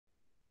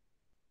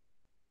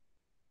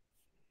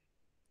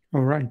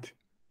All right.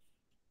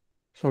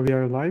 So we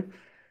are live.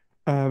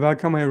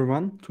 Welcome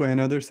everyone to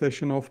another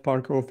session of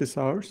Parca Office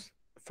Hours.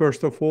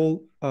 First of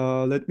all,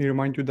 let me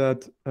remind you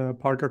that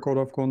Parca Code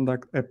of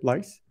Conduct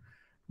applies,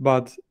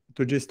 but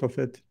the gist of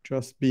it,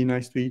 just be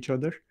nice to each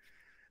other.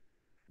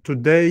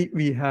 Today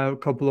we have a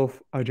couple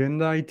of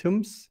agenda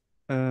items,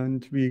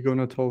 and we're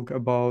gonna talk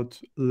about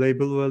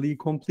label value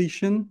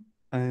completion,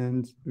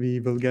 and we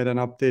will get an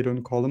update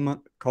on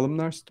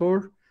columnar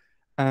store,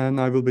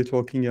 and I will be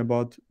talking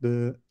about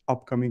the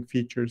upcoming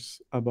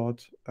features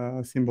about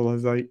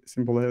symbolizing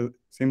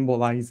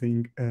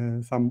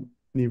some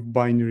new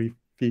binary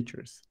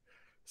features.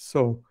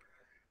 So,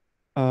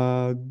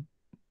 uh,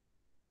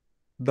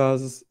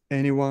 does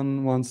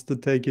anyone wants to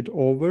take it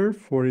over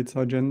for its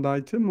agenda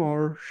item,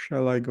 or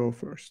shall I go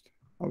first?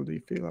 How do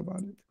you feel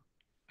about it?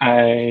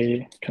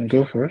 I can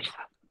go first.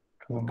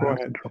 I'm Go going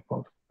to ahead. drop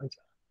off later.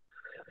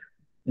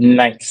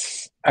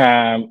 Nice.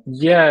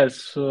 Yeah,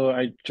 so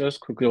I just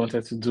quickly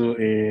wanted to do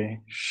a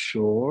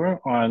show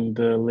on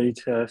the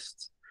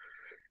latest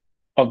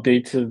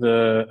update to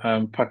the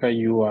Parca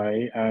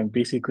UI. And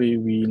basically,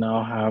 we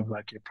now have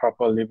like a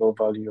proper label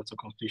value auto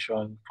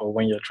completion for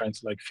when you're trying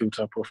to like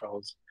filter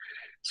profiles.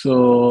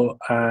 So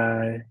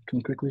I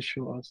can quickly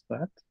show us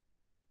that.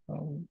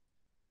 Um,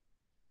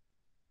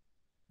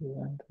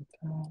 land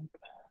tab.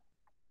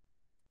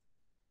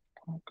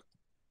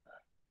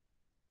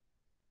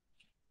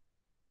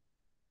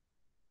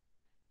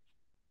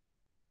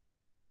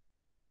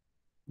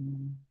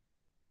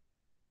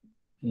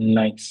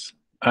 Nice.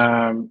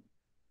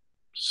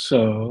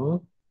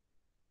 So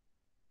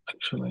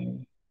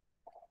actually,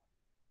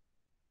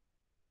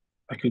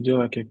 I could do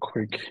like a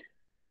quick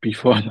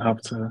before and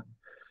after.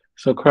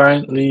 So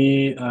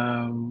currently,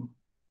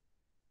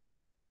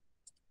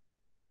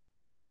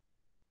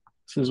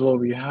 this is what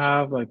we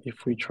have. Like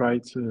if we try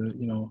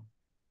to,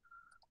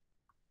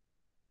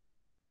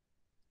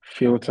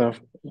 filter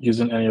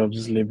using any of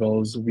these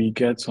labels, we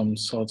get some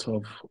sort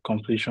of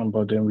completion,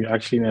 but then we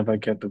actually never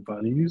get the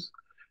values.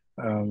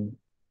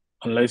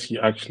 Unless you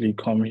actually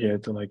come here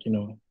to like,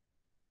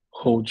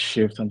 hold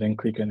shift and then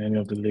click on any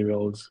of the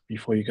labels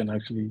before you can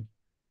actually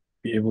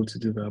be able to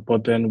do that.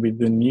 But then with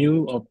the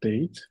new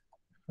update,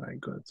 if I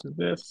go to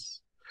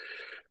this,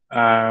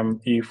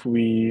 if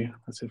we,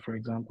 let's say for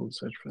example,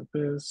 search for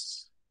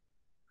this,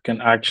 we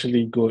can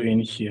actually go in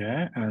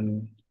here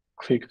and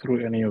click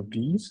through any of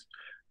these,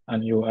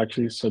 and it will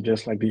actually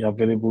suggest like the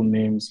available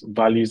names,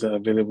 values that are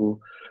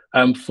available.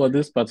 For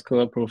this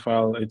particular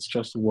profile, it's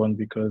just one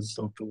because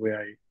of the way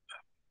I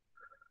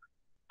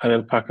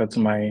added Parca to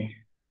my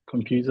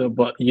computer.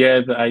 But yeah,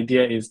 the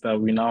idea is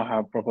that we now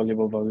have proper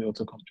label value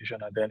auto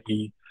completion, and then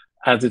he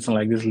adds it in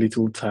like this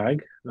little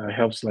tag that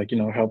helps like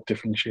help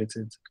differentiate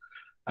it.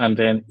 And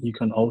then you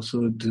can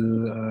also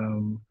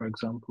do, for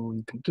example,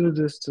 you can do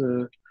this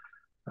to,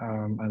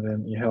 and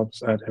then it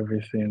helps add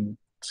everything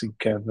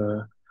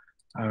together.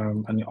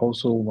 And it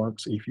also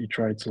works if you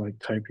try to like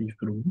type it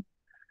through.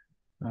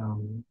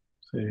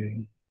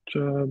 Say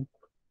job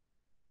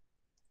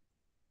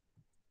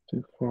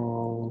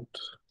default.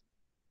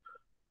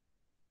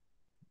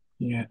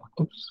 Yeah,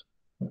 oops.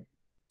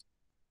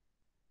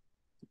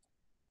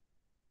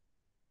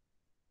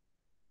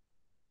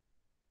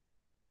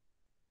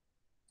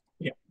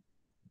 Yeah.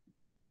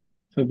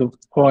 So the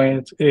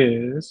point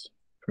is,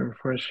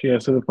 refresh here.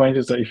 So the point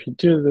is that if you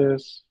do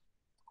this,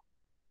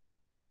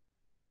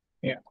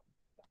 yeah.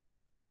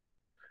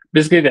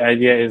 Basically, the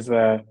idea is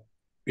that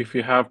if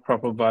you have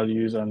proper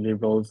values and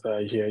labels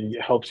here,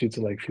 it helps you to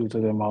like filter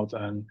them out,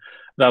 and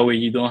that way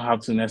you don't have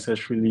to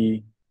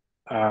necessarily,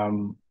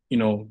 um, you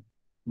know,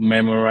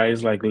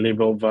 memorize like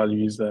label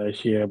values that are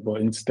here,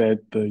 but instead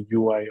the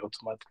UI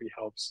automatically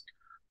helps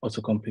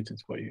also complete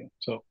it for you.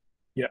 So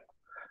yeah,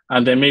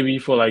 and then maybe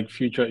for like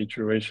future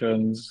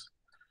iterations,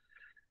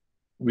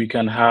 we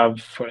can have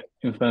for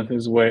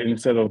instances where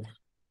instead of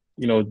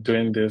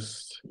doing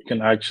this, you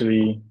can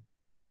actually,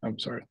 I'm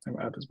sorry, let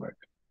me add this back.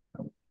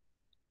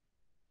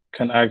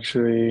 Can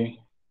actually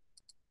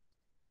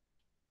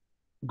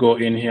go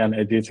in here and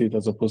edit it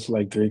as opposed to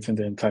like deleting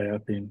the entire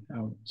thing.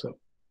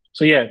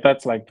 So yeah,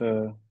 that's like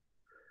the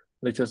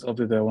latest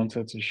update that I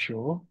wanted to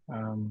show.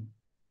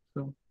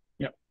 So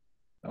yeah.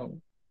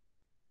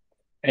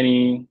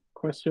 Any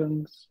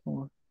questions?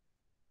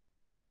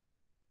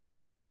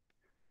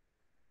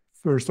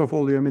 First of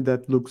all, Yemi,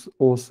 that looks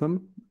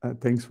awesome.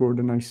 Thanks for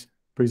the nice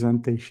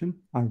presentation.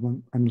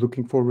 I'm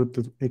looking forward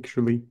to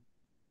actually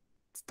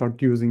start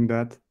using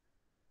that.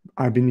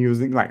 I've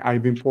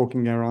been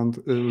poking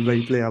around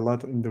lately a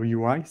lot in the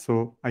UI,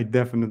 so I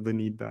definitely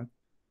need that.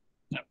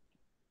 Yeah.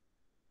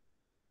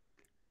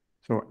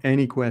 So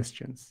any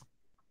questions?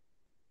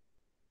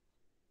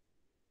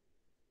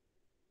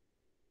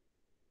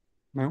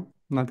 No,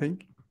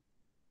 nothing?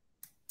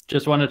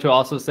 Just wanted to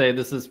also say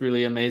this is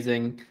really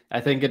amazing. I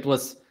think it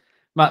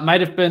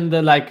might have been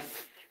the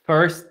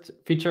first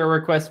feature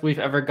request we've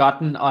ever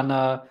gotten on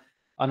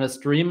a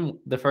stream.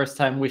 The first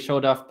time we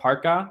showed off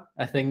Parca,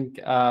 I think.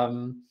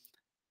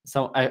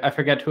 So I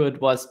forget who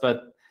it was,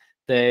 but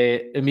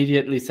they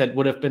immediately said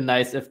would have been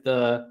nice if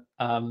the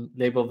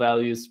label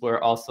values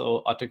were also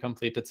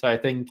auto-completed. So I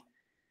think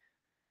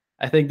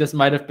this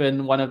might have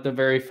been one of the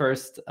very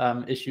first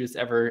issues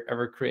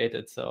ever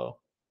created. So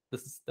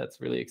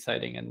that's really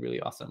exciting and really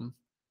awesome.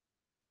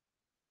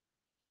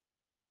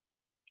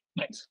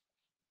 Nice.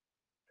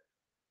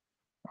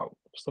 I'll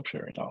stop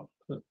sharing now.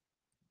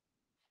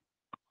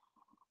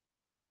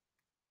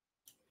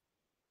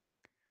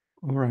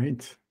 All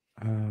right.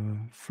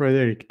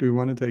 Frederick, do you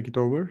want to take it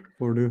over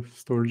for the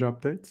storage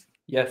updates?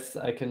 Yes,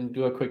 I can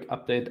do a quick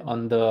update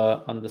on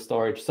the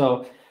storage.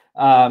 So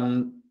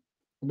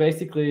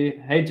basically,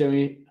 hey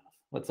Jimmy,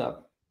 what's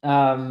up?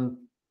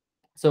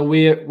 So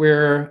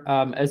we're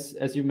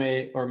as you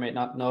may or may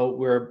not know,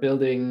 we're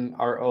building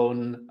our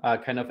own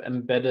kind of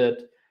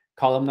embedded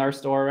columnar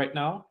store right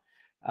now,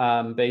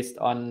 based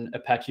on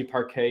Apache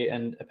Parquet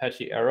and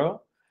Apache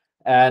Arrow.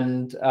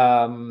 And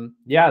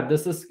yeah,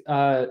 this is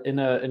in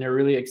a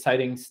really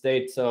exciting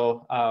state.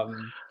 So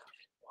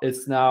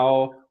it's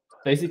now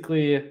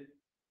basically,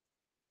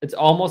 it's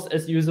almost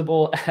as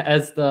usable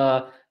as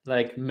the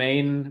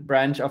main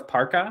branch of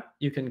Parca.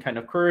 You can kind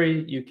of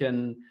query, you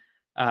can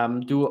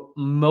do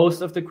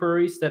most of the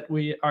queries that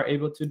we are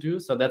able to do.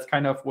 So that's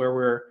kind of where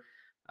we're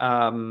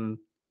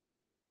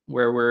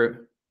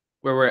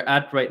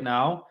at right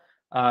now.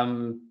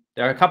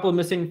 There are a couple of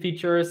missing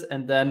features,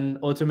 and then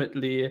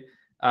ultimately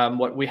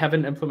what we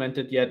haven't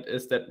implemented yet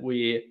is that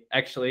we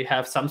actually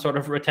have some sort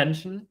of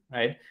retention,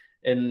 right?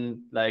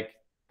 In like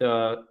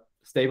the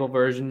stable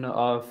version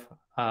of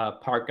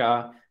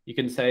Parca, you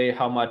can say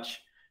how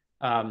much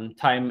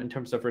time in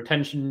terms of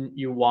retention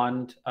you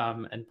want,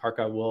 and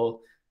Parca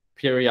will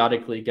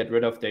periodically get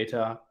rid of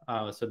data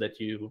so that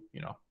you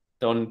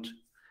don't,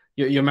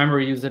 your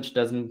memory usage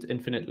doesn't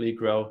infinitely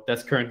grow.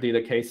 That's currently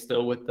the case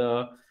still with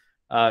the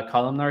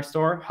columnar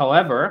store.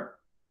 However,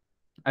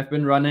 I've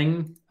been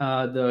running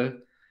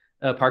the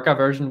Parca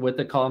version with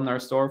the columnar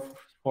store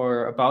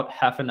for about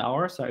half an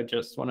hour. So I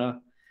just want to,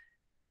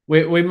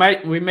 we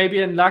may be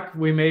in luck.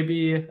 We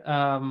maybe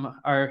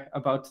are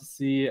about to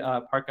see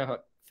Parca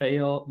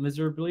fail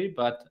miserably,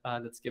 but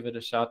let's give it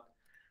a shot.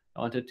 I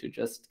wanted to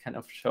just kind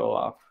of show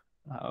off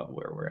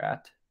where we're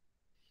at.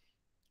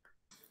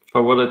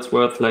 For what it's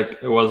worth, like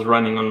it was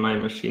running on my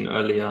machine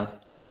earlier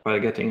while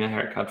getting a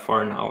haircut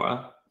for an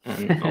hour,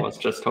 and I was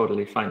just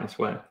totally fine as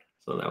well.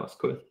 So that was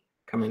cool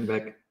coming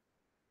back.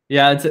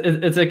 Yeah,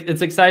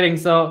 it's exciting.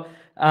 So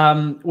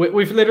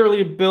we've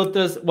literally built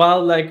this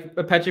while like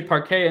Apache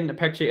Parquet and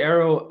Apache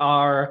Arrow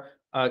are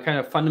kind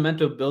of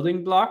fundamental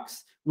building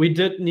blocks. We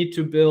did need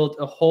to build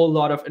a whole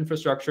lot of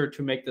infrastructure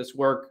to make this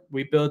work.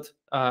 We built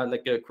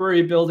like a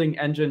query building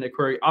engine, a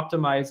query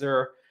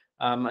optimizer,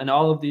 and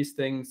all of these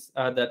things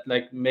that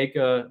like make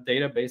a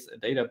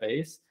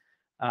database.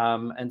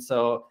 And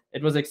so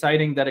it was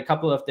exciting that a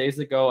couple of days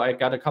ago, I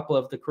got a couple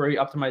of the query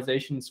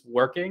optimizations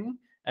working.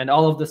 And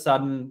all of a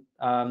sudden,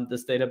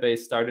 this database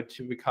started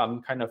to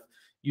become kind of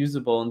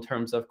usable in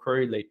terms of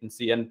query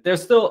latency. And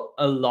there's still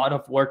a lot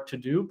of work to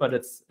do, but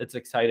it's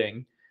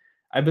exciting.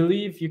 I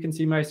believe you can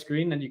see my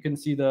screen and you can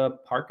see the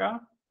Parca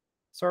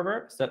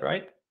server. Is that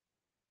right?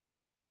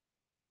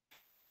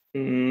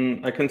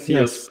 I can see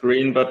your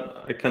screen,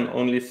 but I can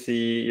only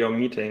see your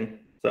meeting.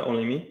 Is that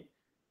only me?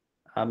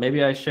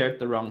 Maybe I shared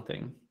the wrong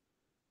thing.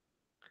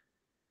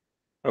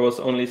 I was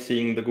only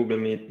seeing the Google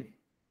Meet.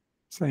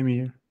 Same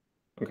here.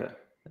 Okay.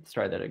 Let's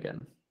try that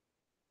again.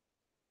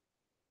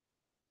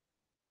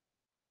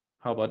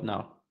 How about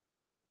now?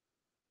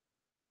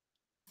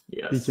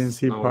 Yes. We can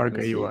see now Parca we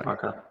can see UI.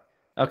 Parca.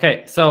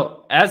 Okay,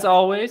 so as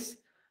always,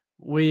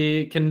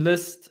 we can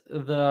list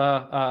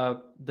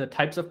the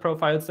types of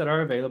profiles that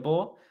are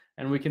available,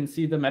 and we can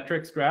see the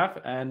metrics graph.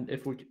 And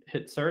if we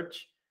hit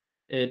search,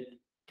 it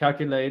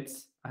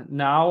calculates.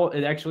 Now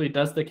it actually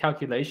does the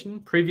calculation.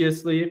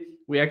 Previously,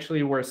 we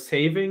actually were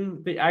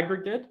saving the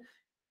aggregate.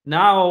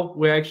 Now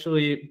we're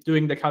actually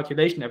doing the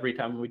calculation every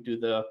time we do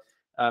the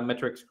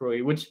metrics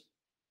query, which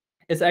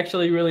is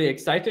actually really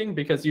exciting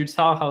because you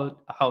saw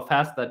how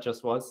fast that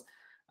just was.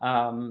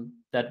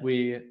 That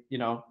we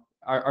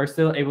are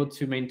still able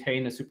to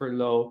maintain a super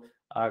low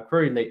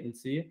query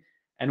latency,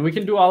 and we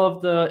can do all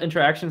of the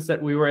interactions that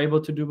we were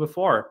able to do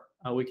before.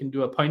 We can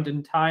do a point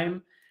in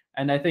time,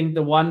 and I think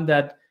the one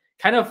that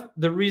kind of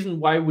the reason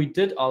why we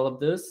did all of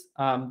this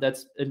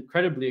that's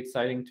incredibly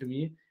exciting to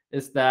me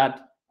is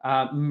that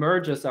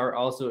merges are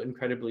also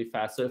incredibly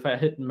fast. So if I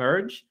hit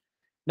merge,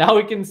 now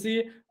we can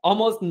see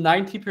almost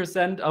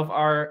 90% of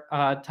our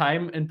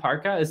time in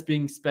Parca is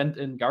being spent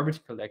in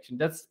garbage collection.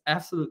 That's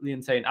absolutely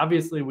insane.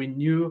 Obviously, we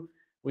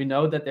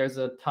know that there's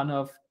a ton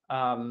of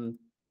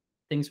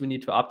things we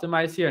need to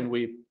optimize here, and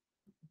we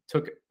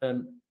took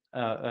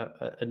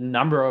a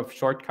number of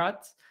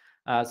shortcuts.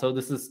 So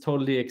this is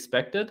totally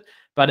expected,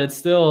 but it's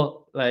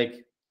still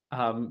like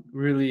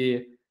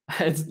really,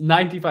 it's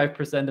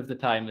 95% of the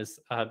time is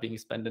being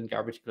spent in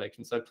garbage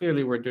collection. So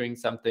clearly we're doing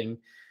something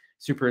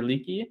super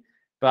leaky,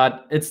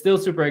 but it's still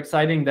super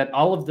exciting that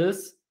all of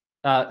this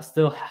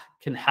still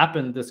can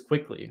happen this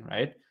quickly,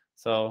 right?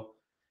 So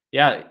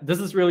yeah, this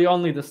is really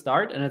only the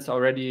start, and it's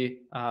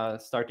already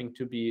starting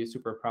to be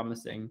super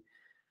promising.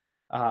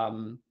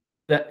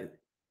 that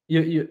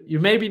you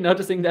may be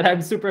noticing that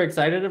I'm super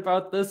excited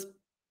about this,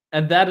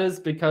 and that is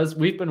because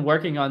we've been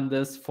working on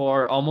this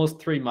for almost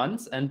 3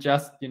 months, and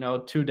just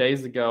 2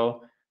 days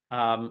ago,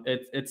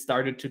 it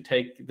started to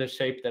take the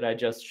shape that I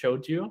just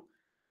showed you.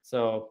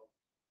 So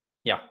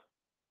yeah,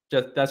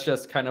 that's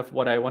just kind of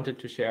what I wanted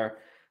to share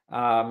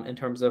in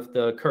terms of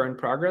the current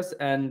progress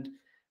and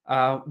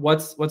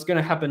what's going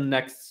to happen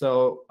next.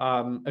 So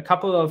a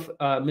couple of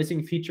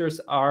missing features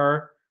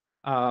are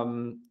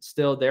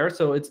still there.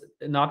 So it's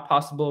not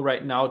possible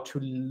right now to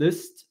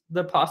list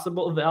the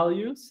possible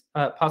values,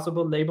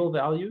 possible label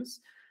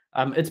values.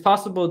 It's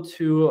possible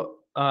to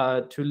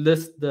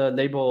list the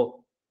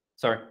label,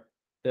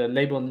 the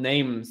label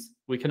names.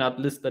 We cannot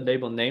list the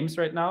label names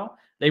right now.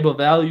 Label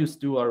values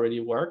do already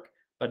work,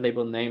 but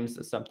label names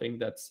is something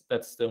that's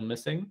still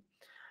missing.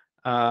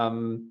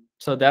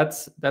 So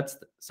that's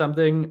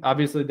something.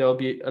 Obviously, there will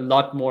be a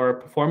lot more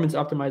performance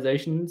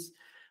optimizations,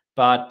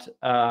 but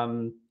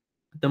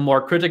the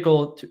more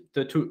critical,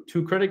 the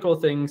two critical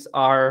things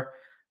are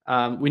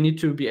we need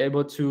to be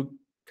able to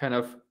kind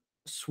of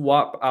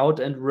swap out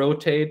and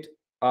rotate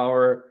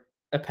our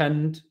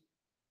append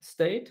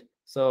state.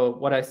 So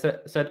what I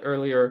said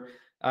earlier,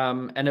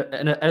 and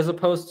as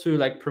opposed to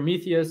like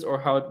Prometheus or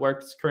how it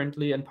works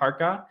currently in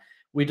Parca,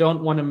 we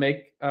don't want to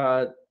make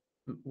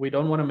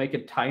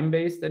it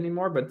time-based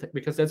anymore, but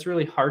because that's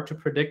really hard to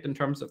predict in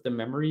terms of the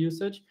memory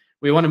usage.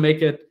 We want to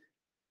make it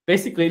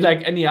basically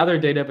like any other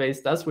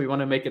database does. We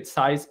want to make it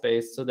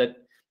size-based so that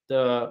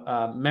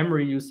the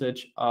memory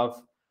usage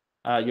of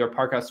your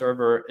Parca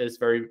server is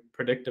very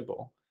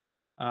predictable.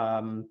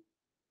 I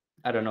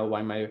don't know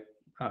why my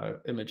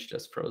image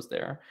just froze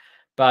there,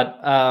 but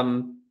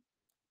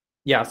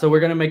yeah, so we're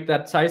going to make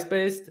that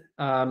size-based,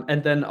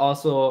 and then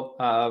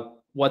also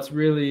what's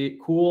really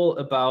cool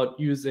about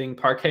using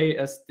Parquet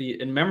as the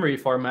in-memory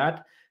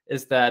format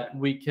is that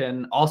we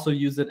can also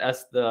use it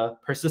as the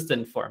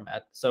persistent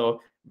format. So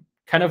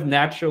kind of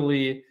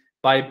naturally,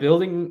 by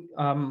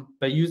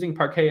using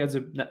Parquet as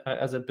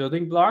a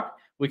building block,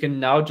 we can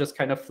now just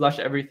kind of flush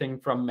everything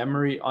from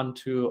memory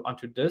onto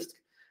disk,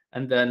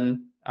 and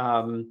then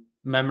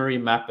memory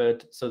map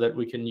it so that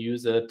we can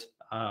use it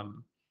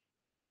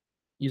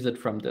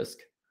from disk.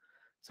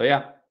 So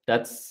yeah,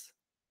 that's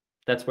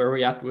where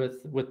we're at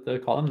with the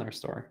columnar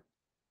store.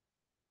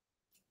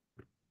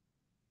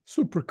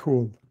 Super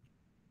cool.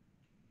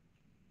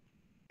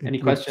 Any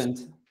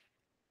questions?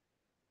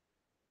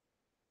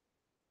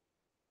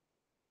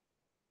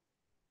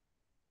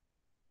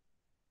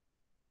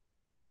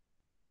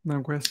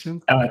 No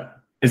questions?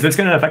 Is this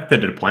going to affect the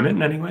deployment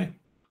in any way?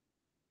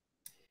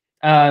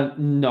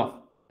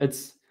 No,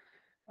 it's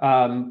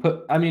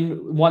I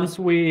mean, once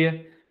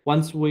we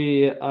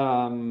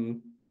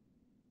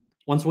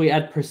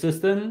add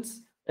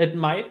persistence, it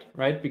might,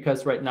 right?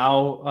 Because right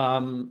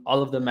now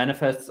all of the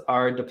manifests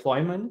are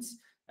deployments,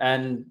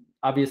 and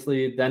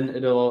obviously then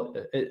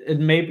it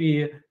may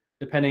be,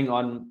 depending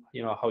on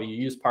how you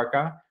use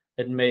Parca,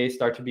 it may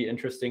start to be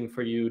interesting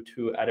for you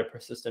to add a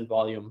persistent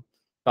volume.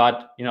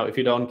 But if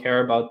you don't care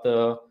about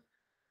the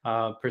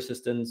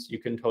persistence, you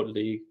can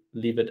totally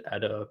leave it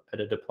at a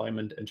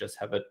deployment and just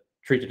have it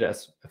treated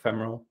as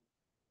ephemeral.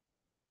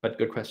 But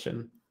good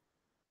question.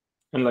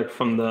 And like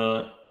from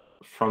the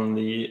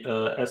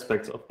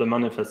aspects of the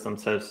manifests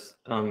themselves,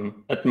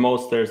 at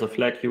most there's a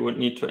flag you would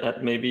need to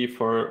add maybe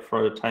for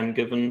a time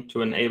given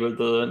to enable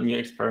the new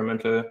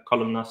experimental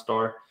columnar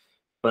store,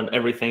 but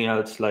everything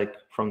else like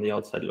from the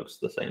outside looks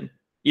the same.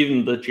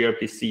 Even the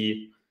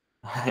gRPC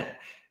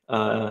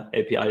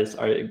APIs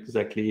are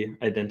exactly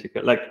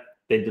identical. Like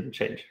they didn't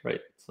change,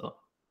 right? So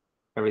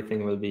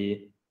everything will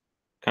be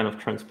kind of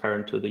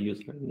transparent to the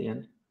user in the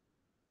end.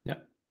 Yeah.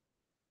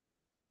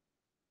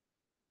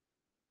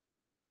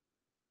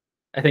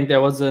 I think there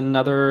was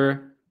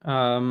another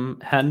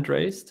hand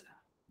raised.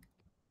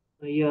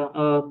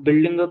 Yeah,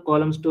 building a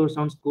column store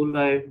sounds cool.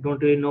 I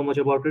don't really know much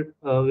about it.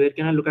 Where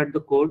can I look at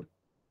the code?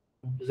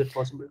 Is it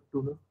possible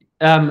to do?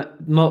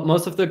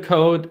 Most of the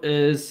code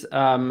is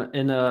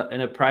in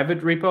a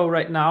private repo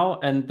right now,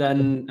 and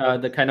then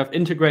the kind of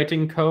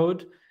integrating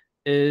code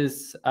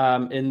is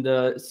in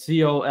the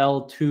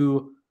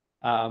COL2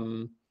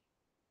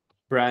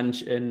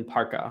 branch in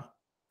Parca.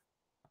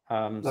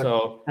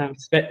 So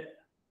thanks.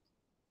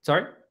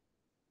 Sorry?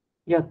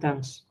 Yeah,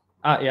 thanks.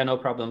 Yeah, no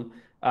problem.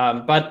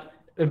 But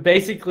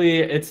basically,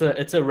 it's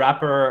a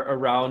wrapper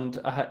around.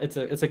 It's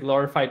a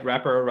glorified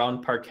wrapper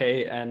around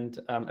Parquet and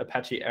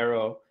Apache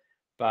Arrow.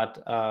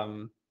 But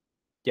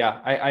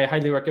yeah, I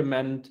highly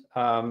recommend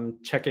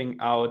checking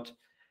out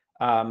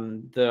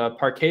the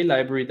Parquet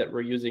library that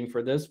we're using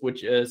for this,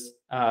 which is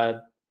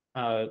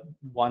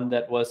one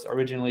that was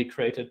originally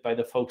created by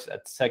the folks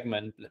at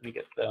Segment. Let me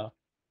get the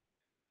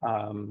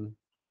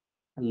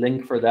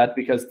link for that,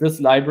 because this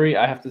library,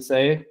 I have to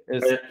say,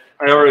 is.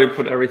 I already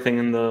put everything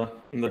in the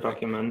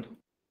document.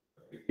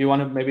 You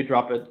want to maybe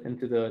drop it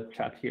into the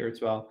chat here as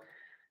well.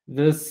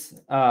 This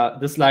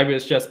library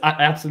is just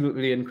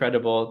absolutely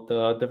incredible.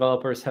 The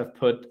developers have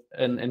put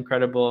an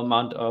incredible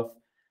amount of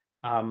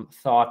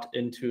thought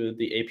into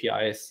the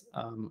APIs.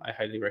 I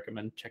highly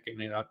recommend checking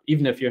it out,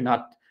 even if you're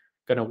not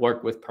going to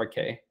work with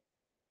Parquet.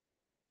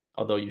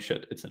 Although you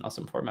should, it's an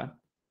awesome format.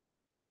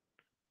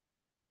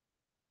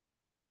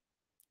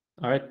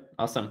 All right,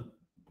 awesome.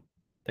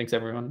 Thanks,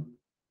 everyone.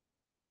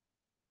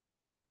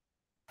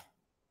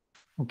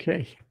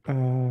 Okay.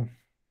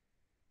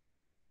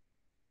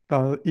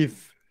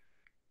 If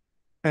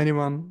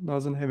anyone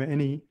doesn't have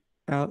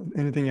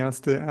anything else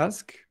to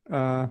ask,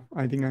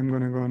 I think I'm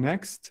going to go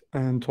next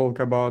and talk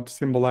about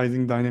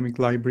symbolizing dynamic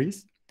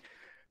libraries.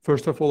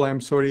 First of all,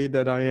 I'm sorry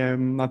that I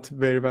am not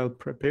very well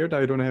prepared.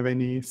 I don't have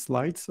any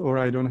slides or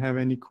I don't have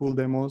any cool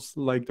demos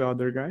like the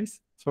other guys.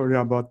 Sorry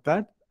about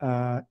that.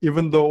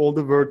 Even though all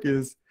the work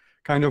is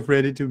kind of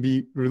ready to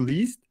be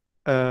released,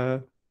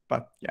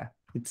 but yeah,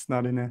 it's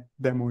not in a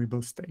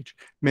demoable stage.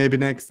 Maybe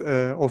next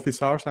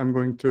office hours, I'm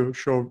going to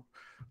show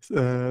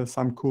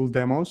some cool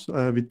demos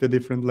with the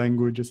different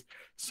languages.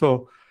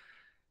 So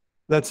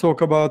let's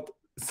talk about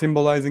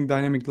symbolizing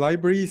dynamic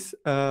libraries.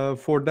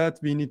 For that,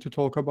 we need to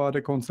talk about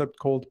a concept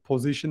called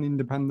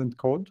position-independent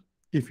code.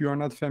 If you are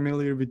not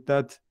familiar with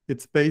that,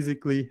 it's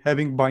basically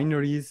having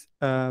binaries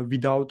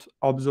without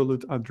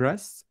absolute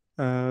address.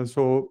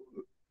 So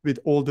with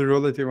all the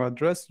relative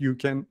address, you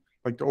can,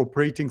 like the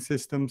operating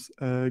systems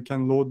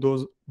can load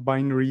those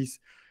binaries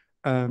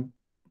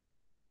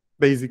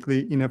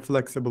basically in a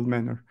flexible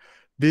manner.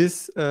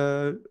 This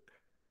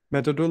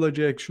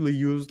methodology actually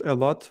used a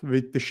lot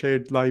with the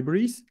shared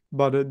libraries,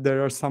 but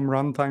there are some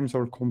runtimes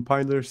or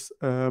compilers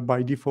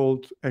by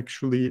default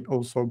actually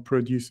also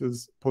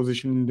produces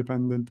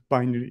position-independent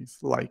binaries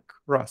like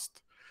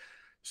Rust.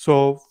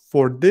 So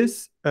for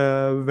this,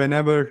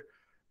 whenever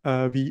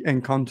we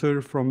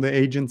encounter from the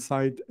agent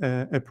side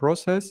a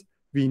process,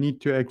 we need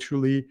to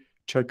actually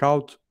check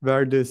out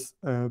where this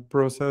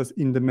process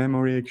in the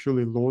memory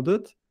actually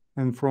loaded.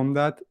 And from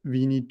that,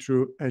 we need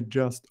to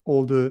adjust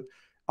all the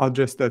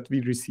address that we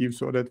receive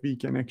so that we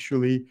can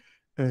actually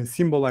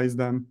symbolize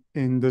them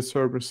in the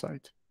server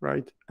side,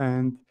 right?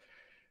 And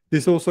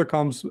this also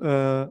comes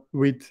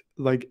with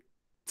like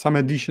some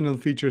additional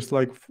features,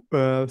 like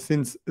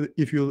since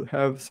if you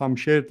have some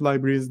shared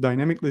libraries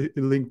dynamically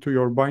linked to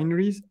your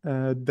binaries,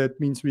 that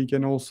means we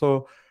can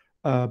also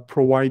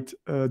provide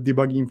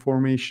debug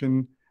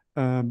information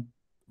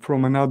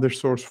from another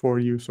source for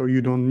you. So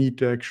you don't need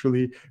to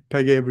actually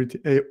peg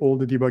all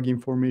the debug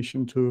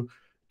information to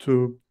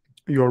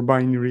your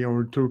binary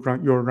or to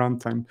your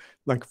runtime.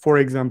 Like for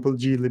example,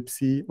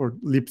 glibc or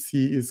libc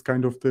is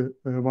kind of the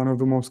one of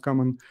the most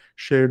common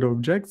shared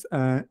objects.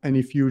 And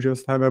if you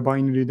just have a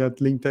binary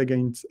that linked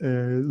against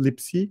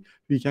libc,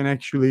 we can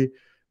actually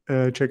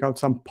check out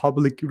some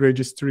public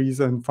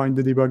registries and find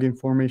the debug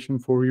information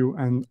for you,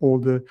 and all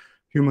the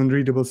human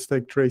readable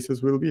stack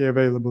traces will be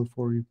available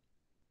for you.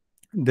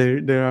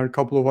 There are a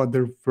couple of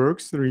other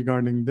works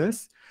regarding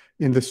this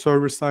in the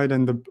server side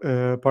and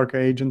the Parca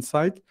agent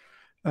side,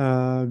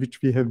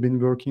 which we have been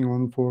working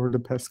on for the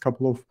past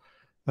couple of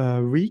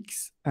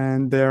weeks,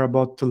 and they're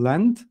about to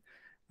land.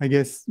 I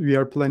guess we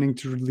are planning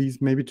to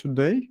release maybe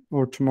today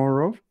or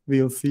tomorrow.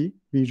 We'll see.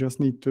 We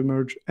just need to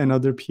merge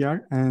another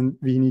PR, and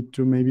we need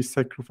to maybe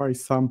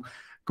sacrifice some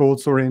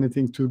codes or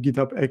anything to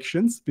GitHub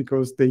Actions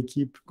because they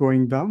keep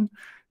going down.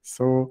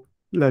 So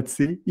let's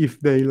see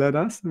if they let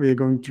us. We're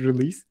going to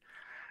release.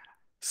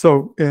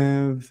 So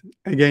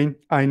again,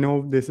 I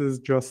know this is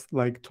just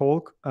like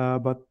talk,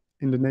 but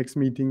in the next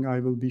meeting, I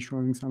will be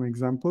showing some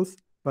examples.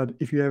 But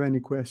if you have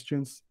any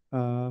questions,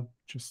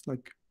 just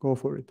like go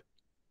for it.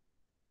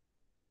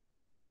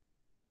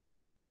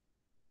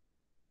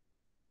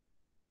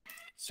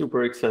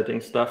 Super exciting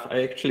stuff.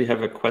 I actually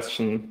have a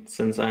question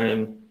since I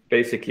am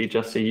basically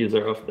just a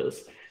user of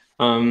this.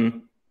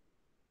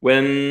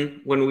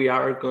 When we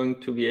are going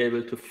to be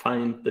able to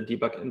find the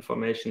debug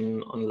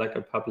information on like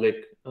a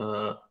public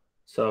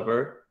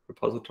server,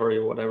 repository,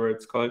 or whatever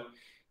it's called,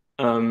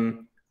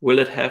 will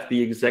it have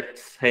the exact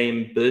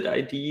same build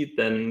ID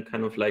then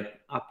kind of like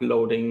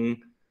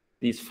uploading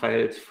these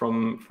files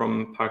from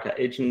Parca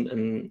agent?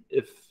 And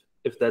if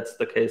that's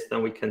the case,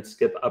 then we can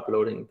skip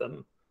uploading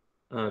them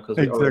because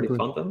we already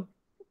found them?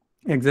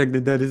 Exactly,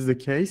 that is the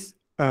case.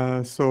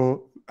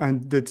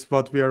 And that's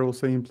what we are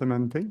also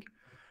implementing.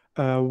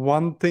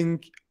 One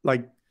thing,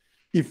 like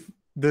if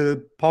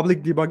the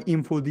public debug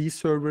info, these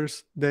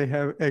servers, they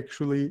have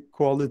actually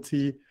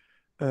quality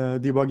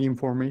debug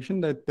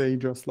information that they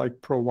just like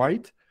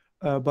provide.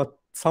 But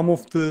some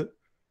of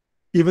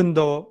even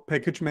though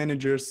package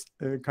managers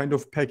kind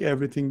of pack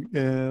everything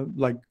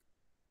like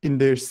in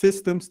their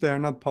systems, they are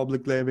not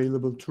publicly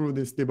available through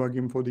this debug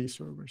info, these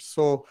servers.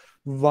 So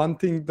one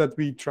thing that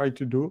we try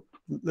to do,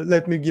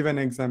 let me give an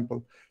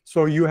example.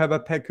 So you have a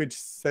package,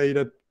 say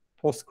that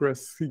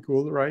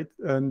PostgreSQL, right?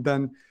 And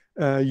then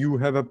you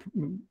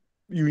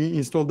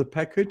install the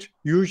package.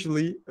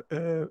 Usually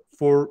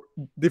for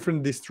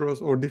different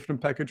distros or different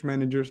package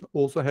managers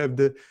also have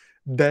the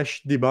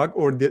dash debug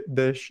or the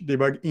dash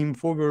debug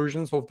info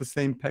versions of the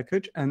same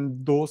package,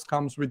 and those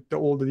comes with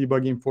all the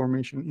debug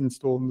information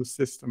installed in the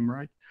system,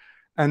 right?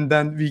 And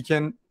then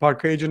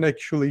Parca agent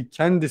actually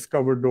can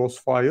discover those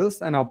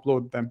files and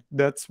upload them.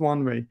 That's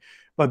one way.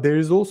 But there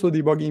is also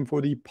debugging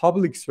for the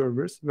public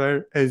servers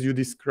where, as you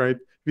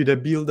described, with a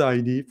build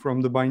ID from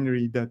the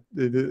binary that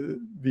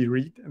we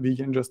read, we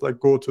can just like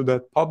go to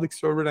that public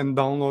server and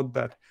download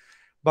that.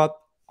 But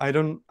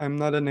I'm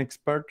not an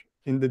expert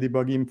in the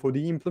debugging for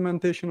the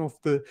implementation of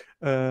the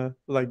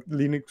like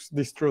Linux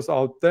distros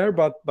out there,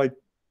 but like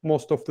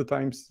most of the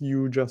times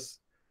you just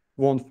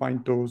won't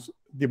find those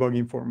debug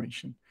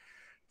information.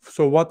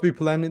 So what we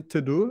plan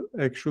to do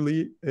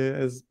actually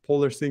as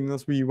Polar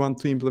Signals, we want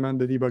to implement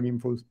the debug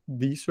info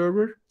D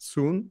server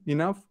soon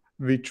enough,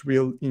 which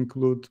will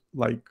include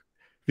like,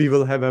 we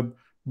will have a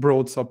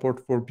broad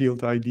support for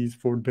build IDs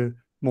for the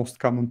most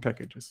common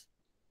packages.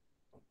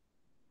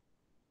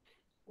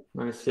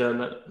 Nice. Yeah,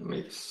 that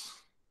makes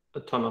a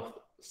ton of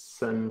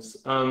sense.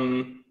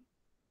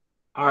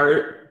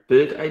 Are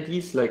build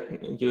IDs, like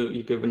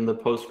you given the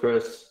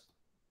Postgres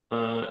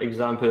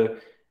example,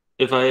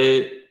 if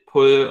I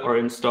pull or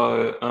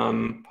install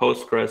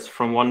Postgres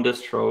from one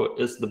distro,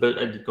 is the build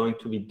ID going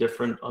to be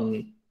different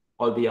on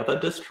all the other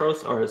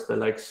distros, or is there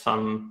like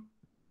some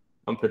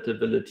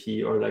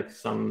compatibility or like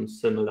some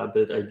similar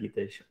build ID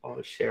they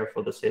all share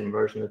for the same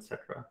version,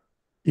 etc.?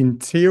 In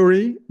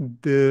theory,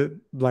 the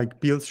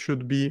like builds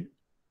should be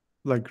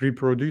like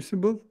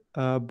reproducible,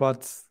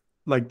 but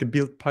like the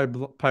build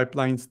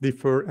pipelines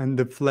differ and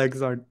the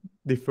flags are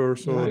differ.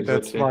 So Yeah,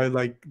 that's exactly. why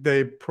like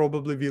they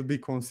probably will be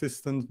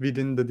consistent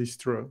within the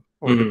distro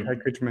or the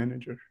package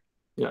manager.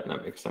 Yeah,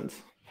 that makes sense.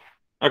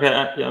 Okay,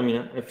 yeah, I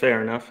mean,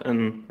 fair enough.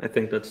 And I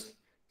think that's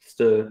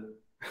still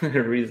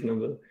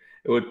reasonable.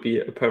 It would be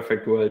a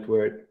perfect world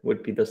where it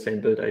would be the same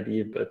build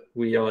ID, but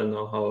we all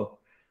know how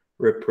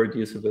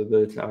reproducible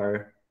builds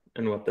are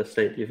and what the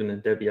state even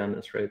in Debian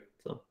is, right?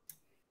 So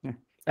yeah,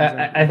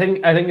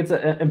 exactly. I think it's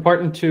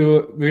important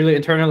to really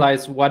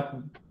internalize what,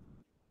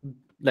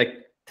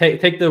 like,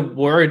 take the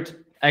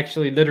word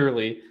actually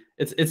literally.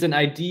 It's an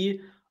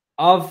ID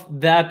of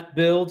that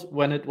build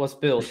when it was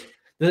built.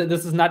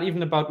 This is not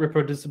even about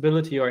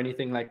reproducibility or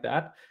anything like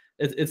that.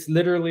 It's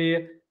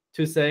literally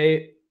to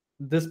say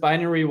this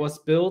binary was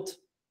built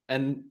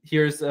and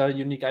here's a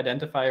unique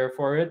identifier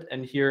for it,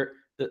 and here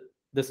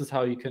this is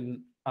how you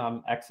can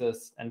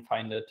access and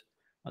find it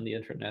on the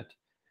internet.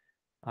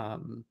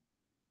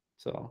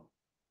 So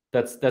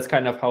that's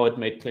kind of how it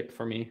made click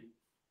for me.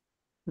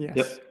 Yes.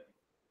 Yep.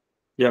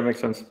 Yeah,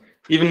 makes sense.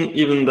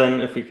 Even then,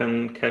 if we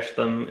can cache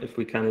them, if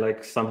we can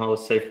like somehow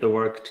save the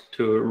work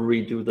to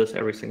redo this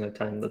every single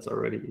time, that's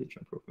already a huge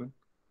improvement.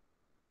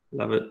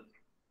 Love it.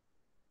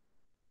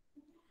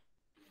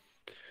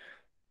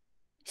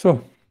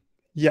 So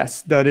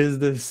yes, that is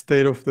the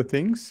state of the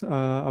things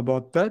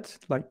about that.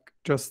 Like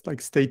just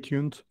like stay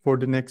tuned for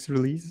the next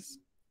release.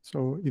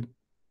 So it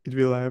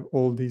will have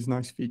all these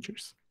nice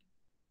features.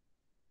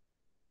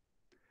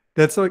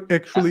 That's like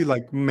actually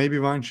like maybe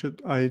one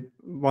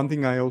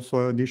thing I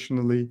also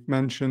additionally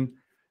mention,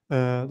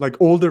 like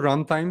all the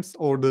runtimes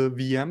or the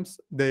VMs,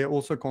 they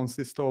also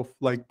consist of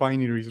like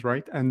binaries,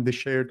 right? And the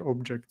shared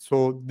object.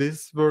 So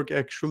this work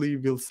actually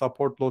will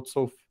support lots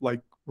of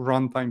like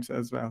runtimes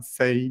as well,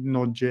 say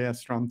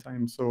Node.js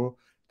runtime. So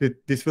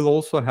this will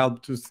also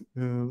help to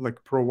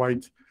like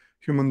provide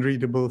human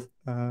readable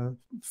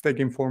stack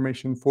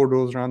information for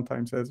those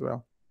runtimes as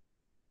well.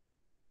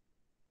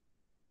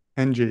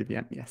 And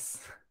JVM,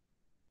 yes.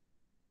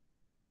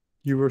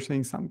 You were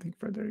saying something,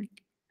 Frederick.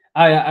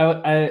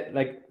 I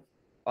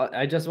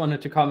just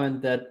wanted to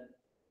comment that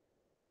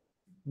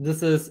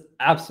this is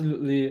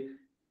absolutely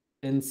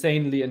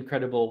insanely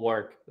incredible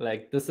work.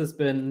 Like this has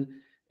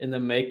been in the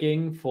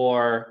making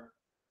for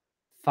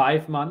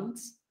 5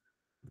 months,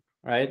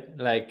 right?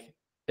 Like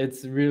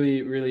it's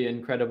really, really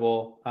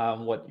incredible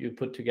what you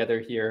put together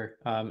here,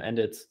 and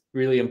it's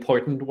really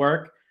important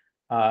work.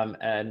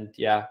 And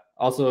yeah,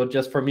 also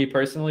just for me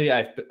personally,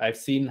 I've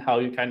seen how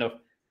you kind of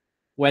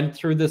went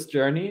through this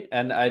journey,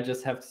 and I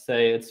just have to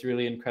say it's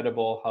really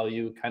incredible how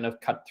you kind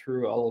of cut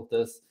through all of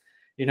this,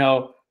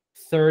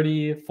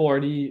 30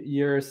 40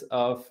 years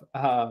of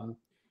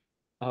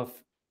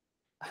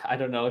I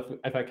don't know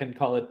if I can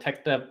call it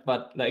tech debt,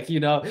 but like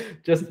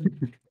just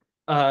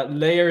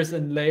layers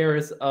and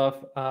layers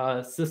of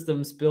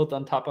systems built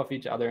on top of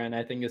each other, and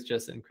I think it's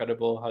just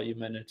incredible how you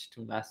managed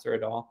to master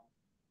it all.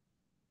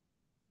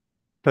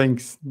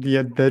 Thanks.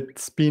 Yeah,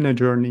 that's been a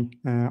journey.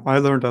 I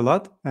learned a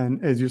lot,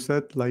 and as you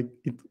said, like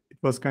it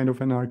was kind of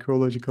an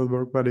archaeological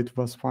work, but it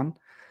was fun.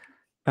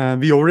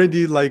 We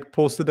already like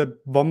posted a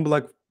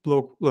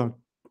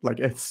like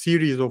a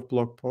series of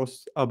blog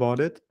posts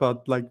about it,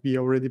 but like we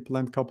already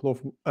planned a couple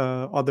of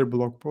other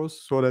blog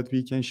posts so that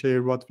we can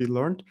share what we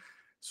learned.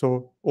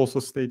 So also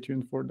stay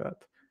tuned for that.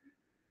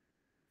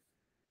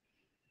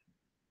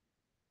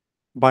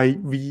 By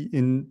we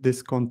in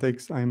this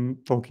context, I'm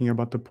talking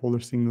about the Polar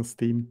Signals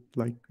team.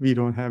 Like we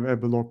don't have a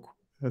blog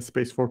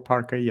space for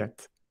Parca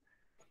yet.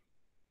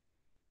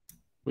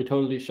 We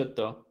totally should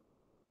though.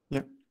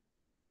 Yeah.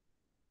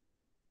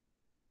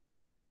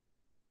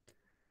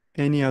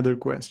 Any other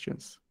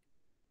questions?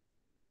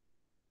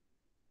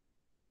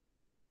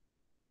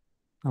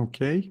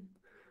 Okay.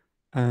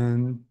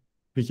 And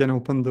we can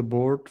open the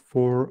board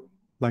for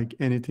like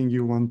anything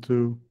you want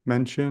to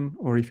mention,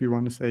 or if you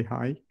want to say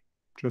hi,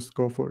 just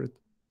go for it.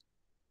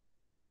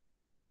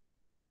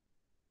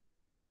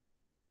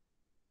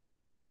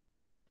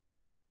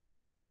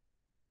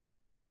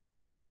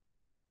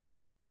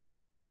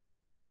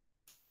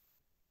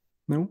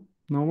 No?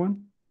 No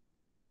one?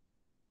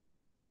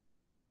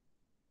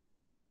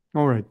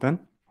 All right then.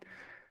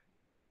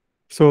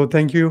 So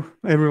thank you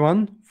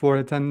everyone for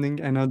attending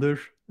another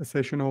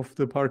session of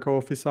the Parca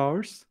office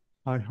hours.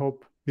 I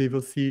hope we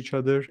will see each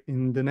other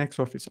in the next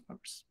office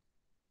hours.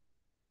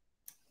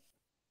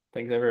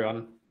 Thanks,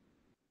 everyone.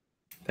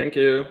 Thank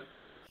you.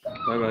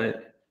 Bye-bye.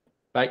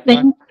 Bye.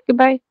 Thanks.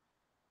 Goodbye.